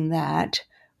working that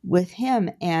with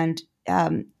him and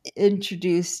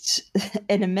introduced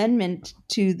an amendment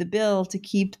to the bill to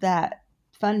keep that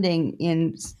funding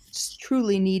in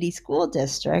truly needy school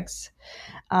districts,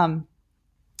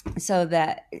 so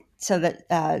that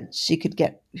she could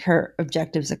get her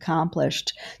objectives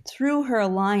accomplished through her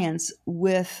alliance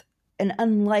with an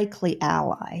unlikely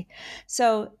ally.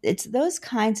 So it's those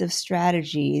kinds of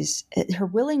strategies, her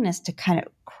willingness to kind of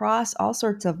cross all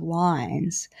sorts of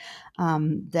lines,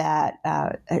 that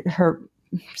her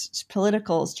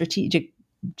political strategic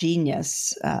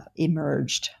genius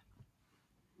emerged.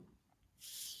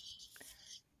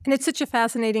 And it's such a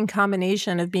fascinating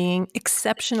combination of being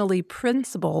exceptionally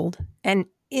principled and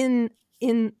in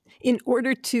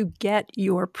order to get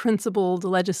your principled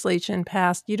legislation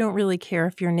passed, you don't really care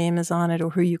if your name is on it or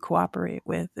who you cooperate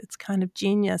with. It's kind of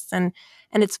genius. And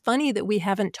it's funny that we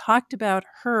haven't talked about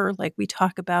her like we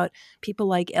talk about people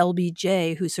like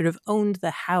LBJ, who sort of owned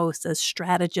the House as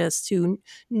strategists who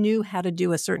knew how to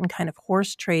do a certain kind of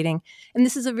horse trading. And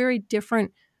this is a very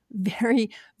different, very,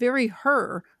 very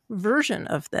her version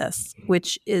of this,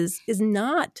 which is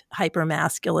not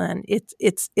hypermasculine.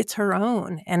 It's her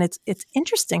own, and it's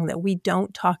interesting that we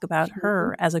don't talk about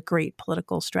her as a great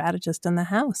political strategist in the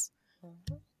House.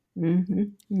 Mm-hmm.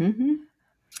 Mm-hmm.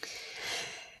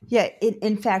 Yeah,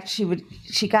 in fact,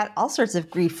 she got all sorts of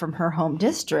grief from her home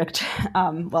district.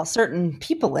 Certain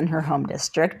people in her home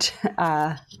district.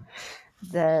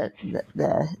 There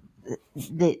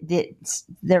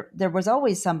was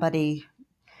always somebody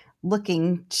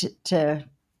looking to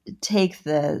take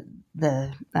the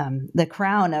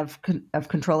crown of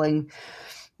controlling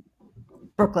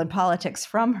Brooklyn politics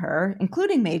from her,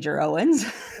 including Major Owens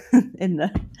in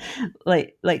the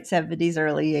late 70s,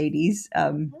 early 80s,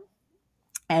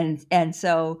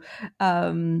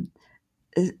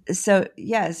 so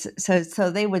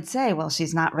they would say, well,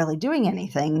 she's not really doing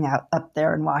anything up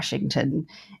there in Washington.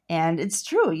 And it's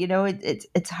true,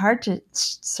 it's hard to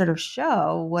sort of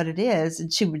show what it is.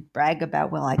 And she would brag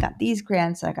about, well, I got these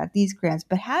grants.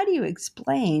 But how do you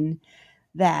explain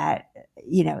that,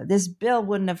 this bill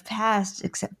wouldn't have passed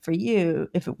except for you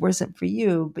if it wasn't for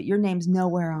you, but your name's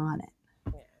nowhere on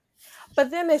it?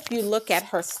 But then if you look at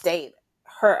her state,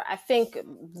 I think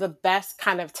the best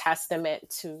kind of testament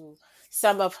to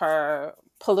some of her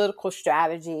political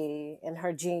strategy and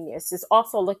her genius is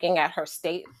also looking at her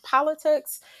state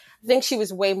politics. I think she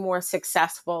was way more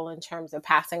successful in terms of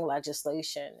passing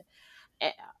legislation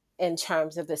in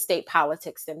terms of the state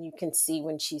politics than you can see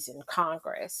when she's in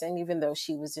Congress. And even though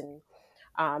she was in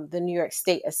the New York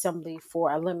State Assembly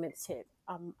for a limited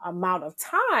amount of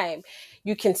time,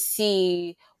 you can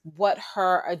see what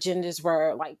her agendas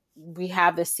were. Like, we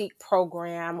have the SEEK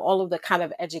program, all of the kind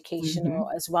of educational,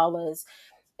 as well as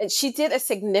she did a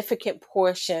significant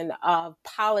portion of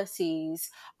policies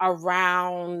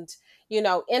around,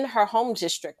 in her home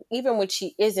district, even when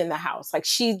she is in the House. Like,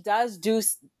 she does do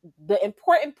the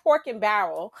important pork and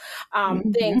barrel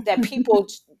things that people,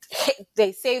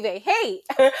 they say they hate,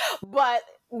 but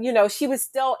she was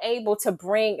still able to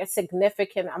bring a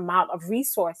significant amount of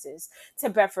resources to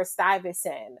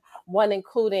Bedford-Stuyvesant, one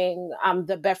including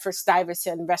the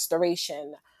Bedford-Stuyvesant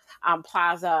Restoration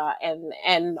Plaza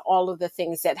and all of the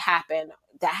things that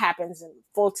happens in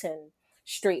Fulton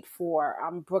Street for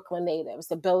Brooklyn natives,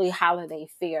 the Billie Holiday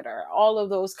Theater, all of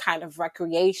those kind of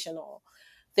recreational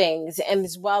things, and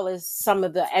as well as some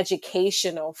of the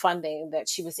educational funding that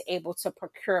she was able to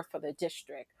procure for the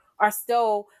district, are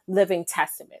still living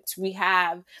testaments. We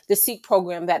have the SEEK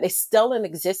program that is still in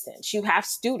existence. You have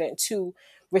students who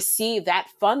receive that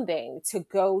funding to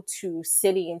go to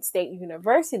city and state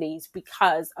universities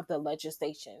because of the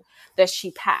legislation that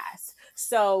she passed.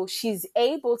 So she's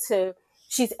able to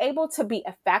be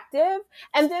effective.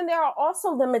 And then there are also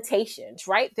limitations,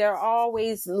 right? There are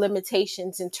always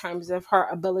limitations in terms of her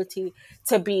ability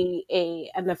to be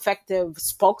an effective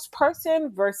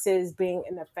spokesperson versus being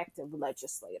an effective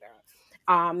legislator.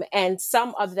 And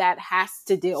some of that has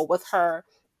to deal with her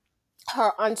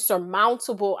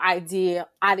unsurmountable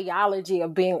ideology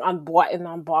of being unbought and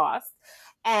unbossed.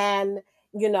 And,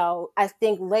 I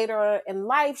think later in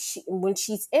life, when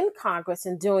she's in Congress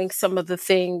and doing some of the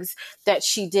things that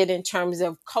she did in terms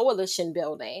of coalition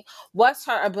building, was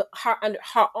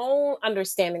her own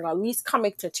understanding, or at least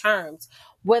coming to terms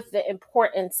with the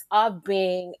importance of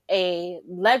being a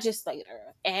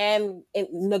legislator and in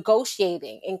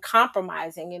negotiating and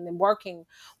compromising and working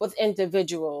with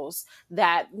individuals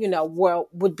that,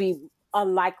 would be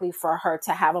unlikely for her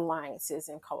to have alliances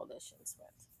and coalitions with.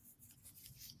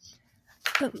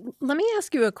 Let me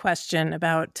ask you a question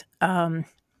about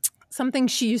something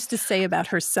she used to say about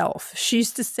herself. She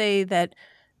used to say that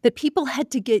people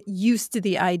had to get used to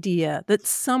the idea that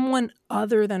someone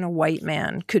other than a white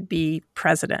man could be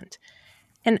president.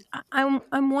 And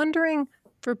I'm wondering,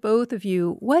 for both of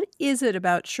you, what is it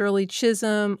about Shirley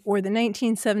Chisholm or the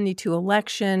 1972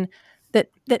 election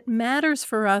that matters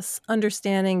for us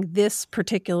understanding this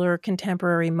particular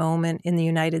contemporary moment in the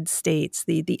United States,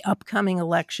 the upcoming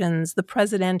elections, the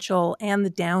presidential and the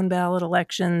down-ballot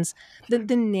elections,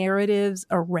 the narratives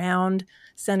around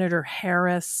Senator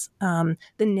Harris, the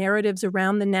narratives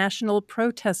around the national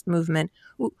protest movement?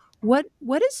 What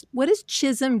does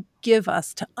Chisholm give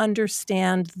us to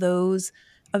understand those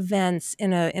events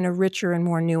in a richer and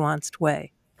more nuanced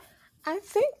way? I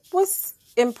think what's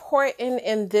important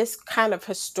in this kind of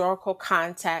historical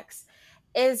context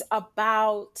is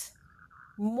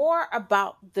more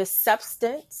about the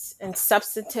substance and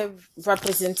substantive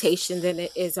representation than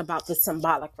it is about the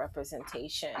symbolic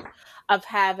representation of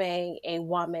having a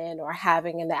woman or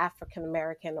having an African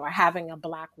American or having a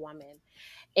Black woman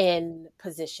in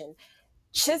position.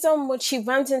 Chisholm, when she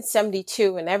runs in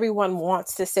 72, and everyone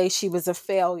wants to say she was a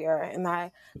failure, and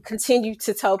I continue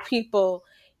to tell people,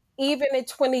 even in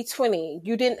 2020,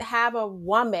 you didn't have a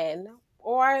woman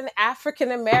or an African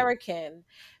American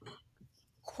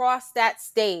cross that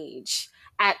stage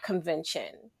at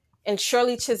convention. And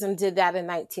Shirley Chisholm did that in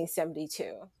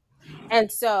 1972.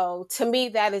 And so to me,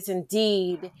 that is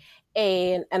indeed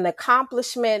an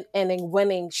accomplishment and a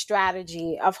winning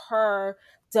strategy of her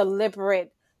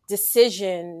deliberate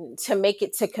decision to make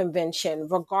it to convention,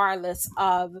 regardless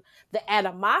of the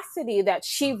animosity that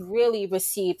she really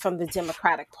received from the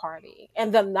Democratic Party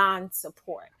and the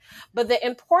non-support. But the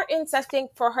importance, I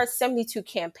think, for her 72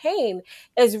 campaign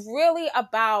is really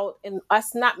about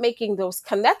us not making those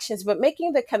connections, but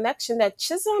making the connection that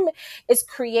Chisholm is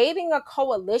creating a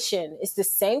coalition. It's the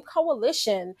same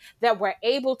coalition that we're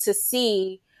able to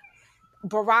see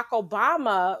Barack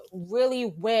Obama really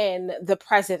win the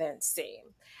presidency.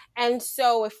 And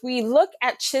so if we look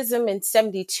at Chisholm in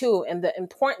 72 and the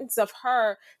importance of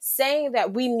her saying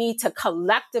that we need to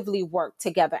collectively work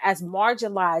together as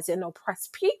marginalized and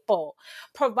oppressed people,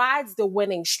 provides the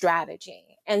winning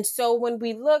strategy. And so when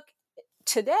we look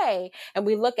today and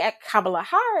we look at Kamala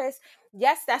Harris,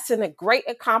 yes, that's a great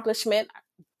accomplishment,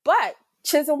 but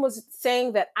Chisholm was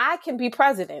saying that I can be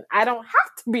president. I don't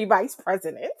have to be vice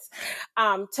president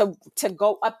to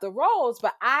go up the roles,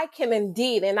 but I can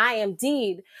indeed, and I am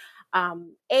indeed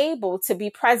able to be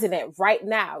president right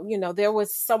now. You know, there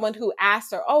was someone who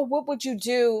asked her, "Oh, what would you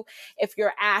do if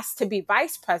you're asked to be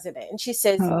vice president?" And she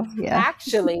says, Oh, yeah.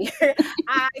 "Actually,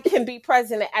 I can be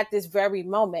president at this very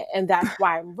moment, and that's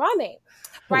why I'm running."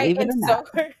 Right. Believe it And or so,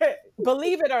 not.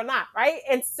 believe it or not, right?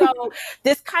 And so,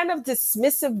 this kind of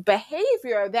dismissive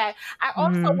behavior that I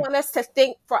also want us to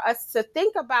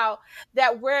think about,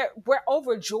 that we're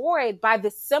overjoyed by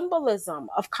the symbolism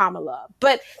of Kamala.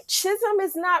 But Chisholm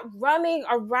is not running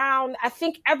around. I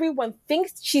think everyone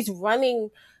thinks she's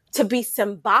running to be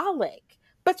symbolic,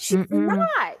 but she's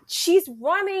not. She's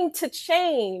running to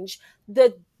change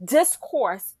the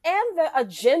discourse and the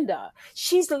agenda.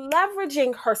 She's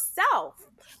leveraging herself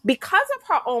because of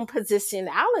her own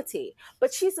positionality,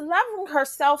 but she's leveraging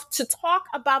herself to talk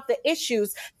about the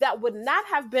issues that would not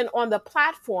have been on the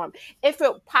platform if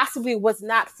it possibly was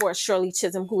not for Shirley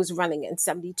Chisholm, who was running in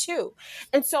 72.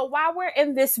 And so while we're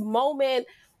in this moment,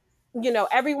 you know,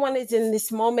 everyone is in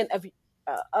this moment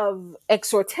of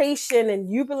exhortation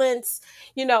and jubilance,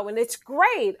 you know, and it's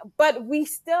great, but we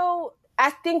still, I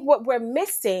think what we're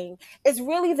missing is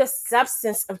really the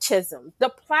substance of Chisholm, the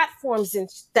platforms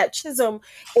that Chisholm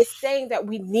is saying that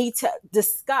we need to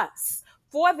discuss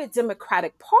for the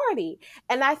Democratic Party.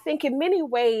 And I think in many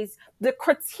ways, the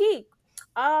critique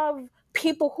of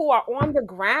people who are on the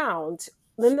ground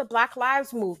in the Black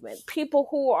Lives Movement, people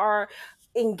who are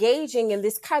engaging in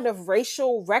this kind of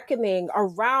racial reckoning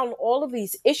around all of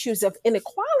these issues of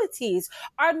inequalities,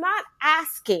 are not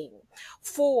asking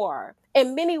for,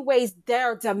 in many ways,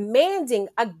 they're demanding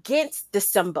against the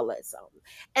symbolism.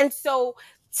 And so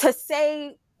to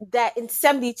say that in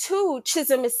 72,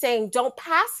 Chisholm is saying, don't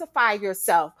pacify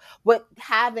yourself with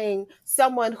having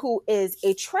someone who is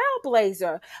a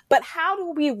trailblazer, but how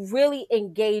do we really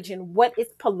engage in what is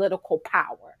political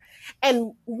power?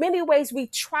 And many ways we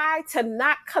try to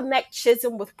not connect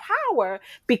Chisholm with power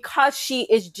because she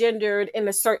is gendered in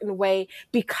a certain way,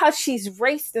 because she's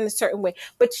raced in a certain way.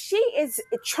 But she is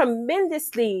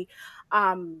tremendously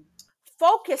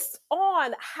focused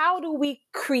on how do we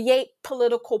create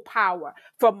political power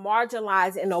for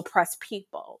marginalized and oppressed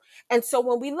people. And so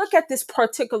when we look at this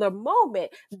particular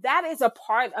moment, that is a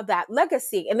part of that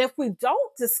legacy. And if we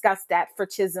don't discuss that for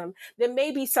Chisholm, then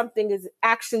maybe something is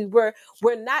actually, we're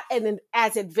not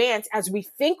as advanced as we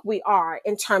think we are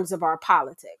in terms of our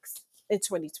politics in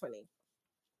 2020.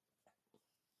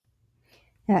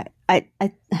 Yeah, I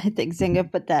think Zinga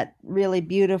put that really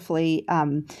beautifully.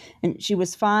 And she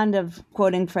was fond of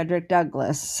quoting Frederick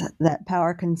Douglass, that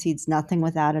power concedes nothing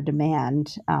without a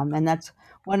demand. And that's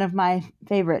one of my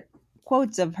favorite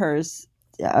quotes of hers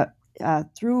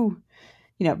through,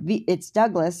 you know, it's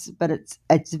Douglass, but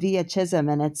it's via Chisholm,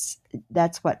 and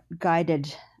that's what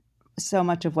guided so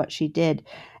much of what she did.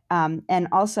 And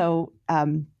also,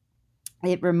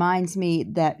 it reminds me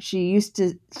that she used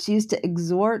to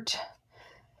exhort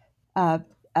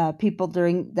people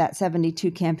during that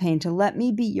 72 campaign to let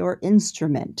me be your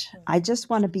instrument. I just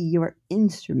want to be your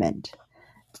instrument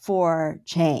for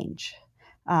change.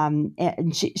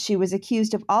 And she was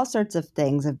accused of all sorts of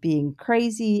things, of being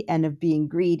crazy and of being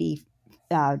greedy,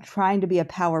 trying to be a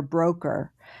power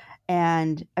broker.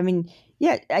 And I mean,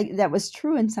 yeah, that was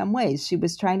true in some ways. She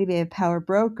was trying to be a power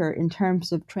broker in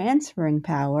terms of transferring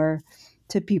power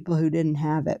to people who didn't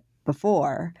have it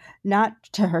before, not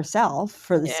to herself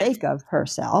for the sake of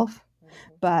herself,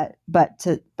 but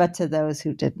to those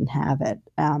who didn't have it.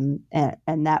 And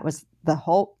that was the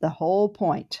whole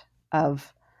point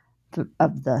of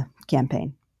the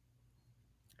campaign.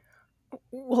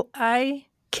 Well, I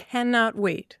cannot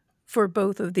wait for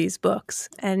both of these books,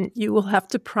 and you will have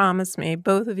to promise me,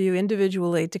 both of you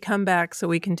individually, to come back so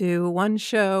we can do one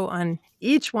show on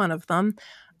each one of them,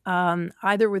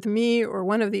 either with me or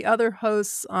one of the other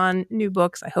hosts on new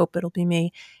books. I hope it'll be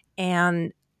me,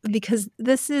 and because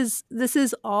this is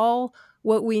all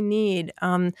what we need.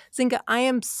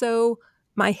 Zinga,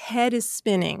 my head is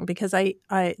spinning because I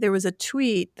there was a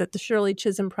tweet that the Shirley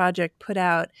Chisholm Project put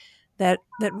out that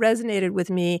resonated with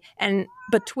me,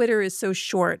 but Twitter is so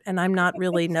short, and I'm not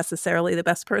really necessarily the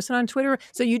best person on Twitter.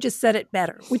 So you just said it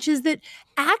better, which is that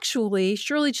actually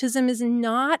Shirley Chisholm is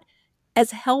not as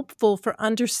helpful for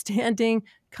understanding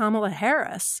Kamala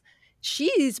Harris.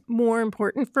 She's more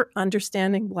important for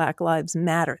understanding Black Lives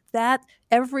Matter. That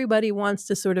everybody wants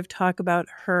to sort of talk about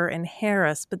her and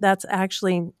Harris, but that's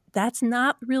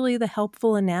not really the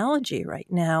helpful analogy right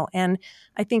now. And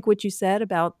I think what you said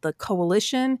about the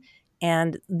coalition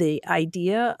and the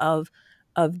idea of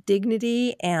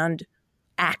dignity and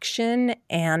action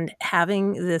and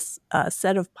having this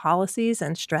set of policies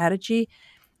and strategy,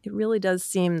 it really does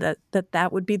seem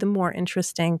that would be the more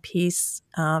interesting piece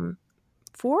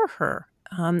for her.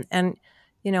 And,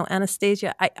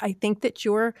 Anastasia, I think that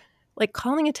you're like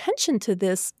calling attention to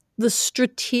this, the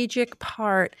strategic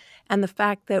part and the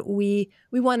fact that we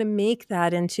want to make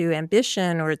that into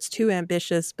ambition or it's too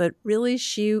ambitious, but really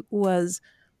she was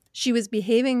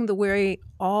behaving the way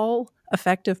all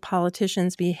effective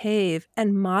politicians behave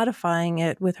and modifying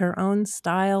it with her own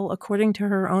style according to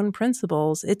her own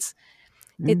principles.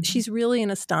 She's really an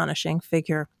astonishing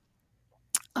figure.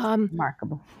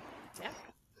 Remarkable.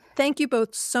 Thank you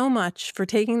both so much for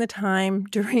taking the time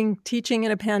during teaching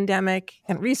in a pandemic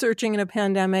and researching in a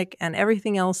pandemic and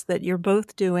everything else that you're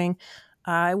both doing.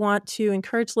 I want to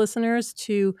encourage listeners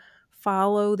to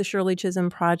follow the Shirley Chisholm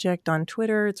Project on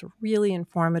Twitter. It's a really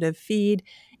informative feed,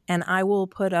 and I will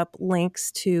put up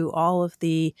links to all of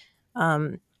the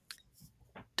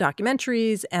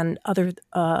documentaries and other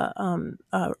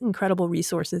incredible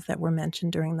resources that were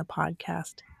mentioned during the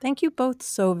podcast. Thank you both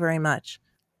so very much.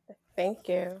 Thank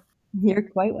you. You're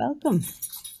quite welcome.